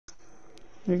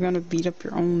You're gonna beat up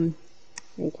your own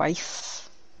wife?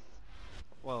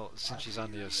 Well, since she's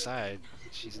on the other side,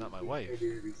 she's not my wife.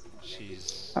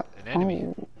 She's an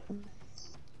enemy. Oh.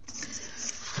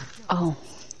 Oh.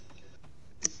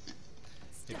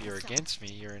 If you're against me,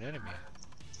 you're an enemy.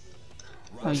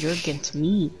 Oh, you're against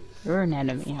me. You're an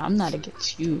enemy. I'm not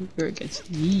against you. You're against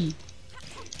me.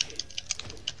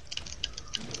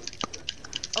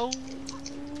 Oh,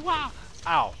 wow!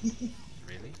 Ow!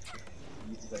 Really?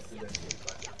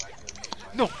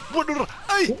 No! What? No! No!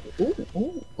 Ay! Ooh,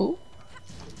 ooh, ooh.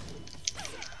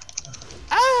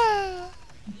 Ah!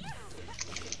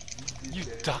 You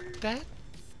ducked that?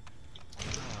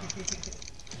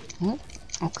 Oh,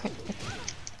 okay.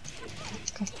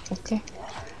 Okay. Okay.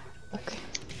 Okay.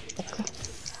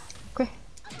 Okay.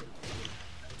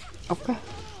 Okay.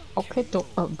 Okay.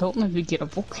 Don't let me get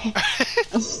up. Okay.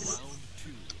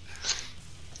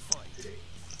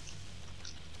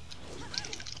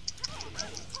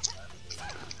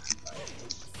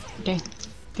 Dang.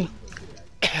 Dang.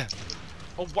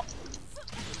 Oh, what?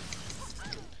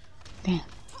 Damn.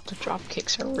 The drop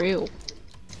kicks are real.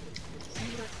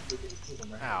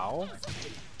 Ow.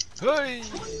 Hey!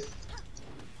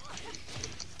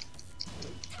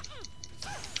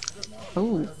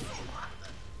 Ooh.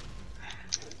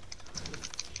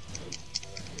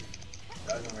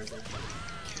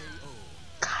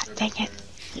 God dang it.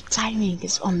 Your timing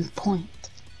is on point.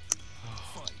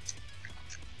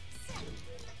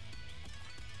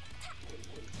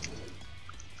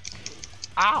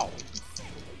 Ow!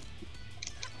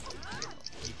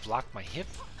 You blocked my hip?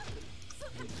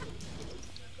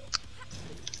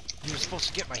 You were supposed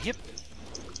to get my hip?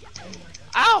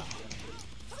 Ow!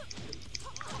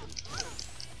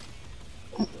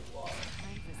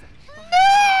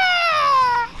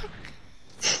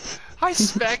 I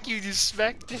smack you, you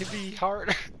smacked me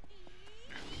harder.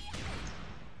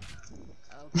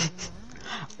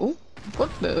 Oh, what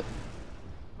the?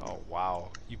 Oh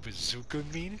wow, you bazooka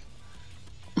me?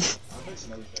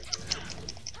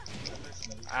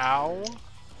 Ow.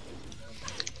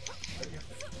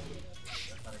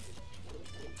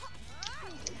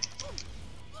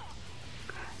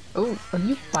 Oh, are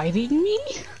you fighting me?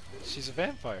 She's a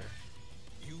vampire.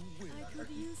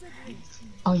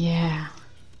 Oh yeah.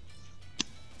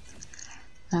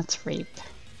 That's rape.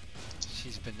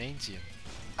 She's Benanzian.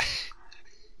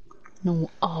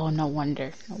 No, oh, no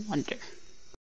wonder. No wonder.